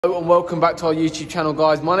Hello and welcome back to our YouTube channel,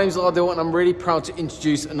 guys. My name is Adil and I'm really proud to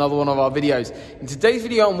introduce another one of our videos. In today's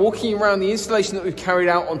video, I'm walking you around the installation that we've carried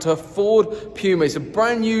out onto a Ford Puma. It's a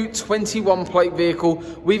brand new 21 plate vehicle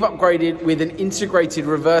we've upgraded with an integrated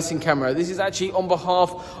reversing camera. This is actually on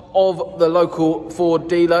behalf of the local Ford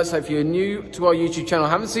dealer. So if you're new to our YouTube channel,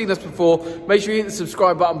 haven't seen us before, make sure you hit the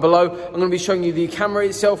subscribe button below. I'm going to be showing you the camera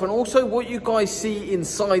itself and also what you guys see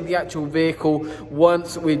inside the actual vehicle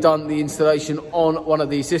once we've done the installation on one of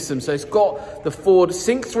these systems. So it's got the Ford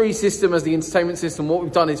Sync 3 system as the entertainment system. What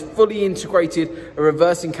we've done is fully integrated a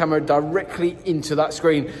reversing camera directly into that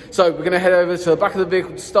screen. So we're going to head over to the back of the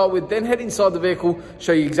vehicle to start with, then head inside the vehicle,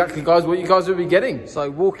 show you exactly, guys, what you guys will be getting. So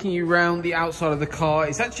walking you around the outside of the car,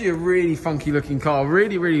 it's actually a really funky looking car.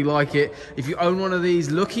 Really like it. If you own one of these,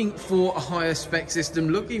 looking for a higher spec system,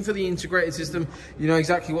 looking for the integrated system, you know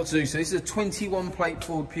exactly what to do. So this is a 21 plate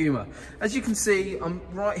Ford Puma. As you can see, I'm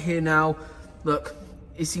right here now. Look,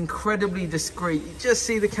 it's incredibly discreet. You just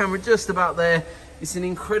see the camera just about there. It's an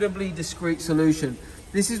incredibly discreet solution.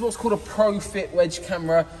 This is what's called a Pro Fit wedge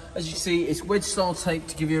camera. As you see, it's wedge style tape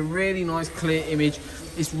to give you a really nice clear image.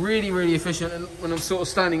 It's really efficient, and when I'm sort of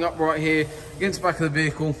standing up right here against the back of the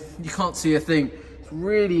vehicle, you can't see a thing. It's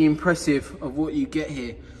really impressive of what you get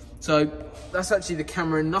here. So that's actually the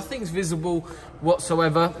camera. Nothing's visible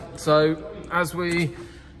whatsoever. So as we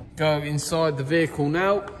go inside the vehicle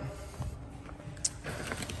now,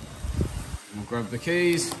 we'll grab the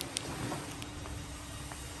keys.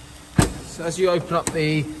 So as you open up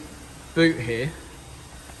the boot here,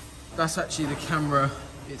 that's actually the camera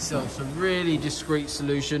itself. So really discreet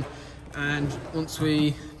solution. And once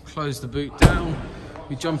we close the boot down,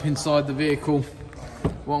 we jump inside the vehicle.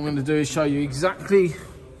 What I'm going to do is show you exactly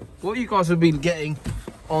what you guys will be getting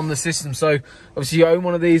on the system. So obviously you own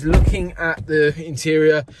one of these. Looking at the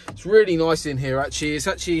interior, it's really nice in here. It's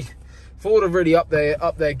actually Ford have really up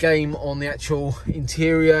their game on the actual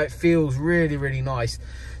interior. It feels really nice.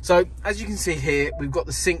 So as you can see here, we've got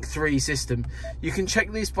the Sync 3 system. You can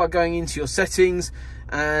check this by going into your settings,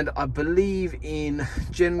 and I believe in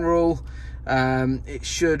general it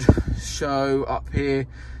should show up here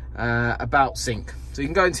about sync. So you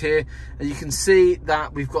can go into here and you can see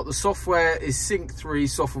that we've got the software is Sync 3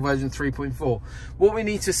 software version 3.4. What we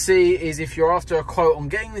need to see is, if you're after a quote on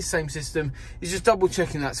getting this same system, is just double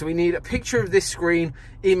checking that. So we need a picture of this screen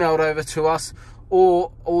emailed over to us,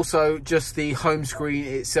 or also just the home screen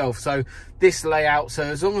itself. So this layout, so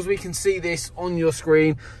as long as we can see this on your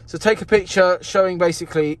screen, so take a picture showing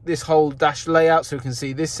basically this whole dash layout, so we can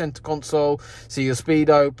see this center console, see your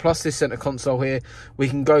speedo, plus this center console here. We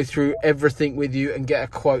can go through everything with you and get a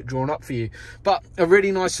quote drawn up for you. But a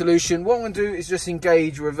really nice solution. What I'm going to do is just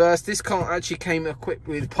engage reverse. This car actually came equipped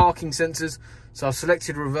with parking sensors, so I've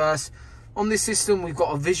selected reverse. On this system, we've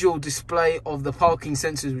got a visual display of the parking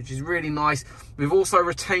sensors, which is really nice. We've also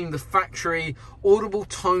retained the factory audible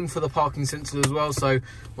tone for the parking sensors as well. So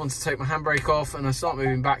once I take my handbrake off and I start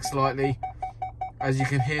moving back slightly, as you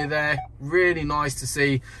can hear there, really nice to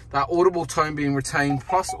see that audible tone being retained,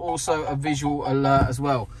 plus also a visual alert as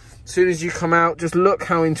well. As soon as you come out, just look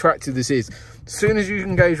how interactive this is. As soon as you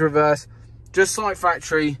engage reverse, just like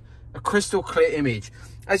factory, a crystal clear image.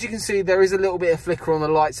 As you can see, there is a little bit of flicker on the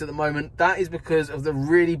lights at the moment. That is because of the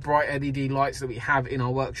really bright LED lights that we have in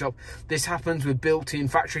our workshop. This happens with built-in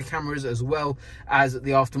factory cameras as well as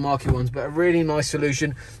the aftermarket ones, but a really nice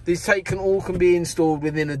solution. These all can be installed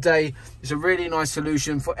within a day. It's a really nice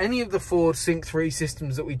solution for any of the Ford Sync 3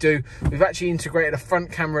 systems that we do. We've actually integrated a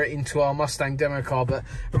front camera into our Mustang demo car, but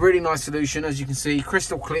a really nice solution. As you can see,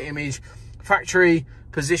 crystal clear image, factory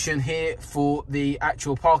position here for the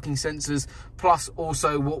actual parking sensors, plus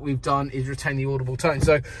also what we've done is retain the audible tone.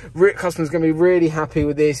 So customers going to be really happy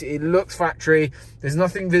with this. It looks factory. There's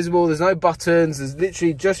nothing visible, there's no buttons, there's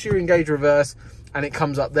literally just your engage reverse and it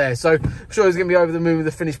comes up there. So I'm sure it's going to be over the moon with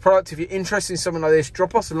the finished product. If you're interested in something like this,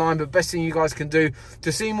 drop us a line. But best thing you guys can do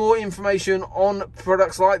to see more information on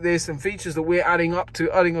products like this and features that we're adding up to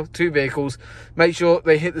vehicles, make sure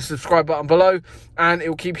they hit the subscribe button below, and it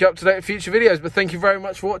will keep you up to date with future videos. But thank you very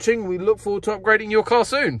much for watching. We look forward to upgrading your car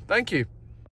soon. Thank you.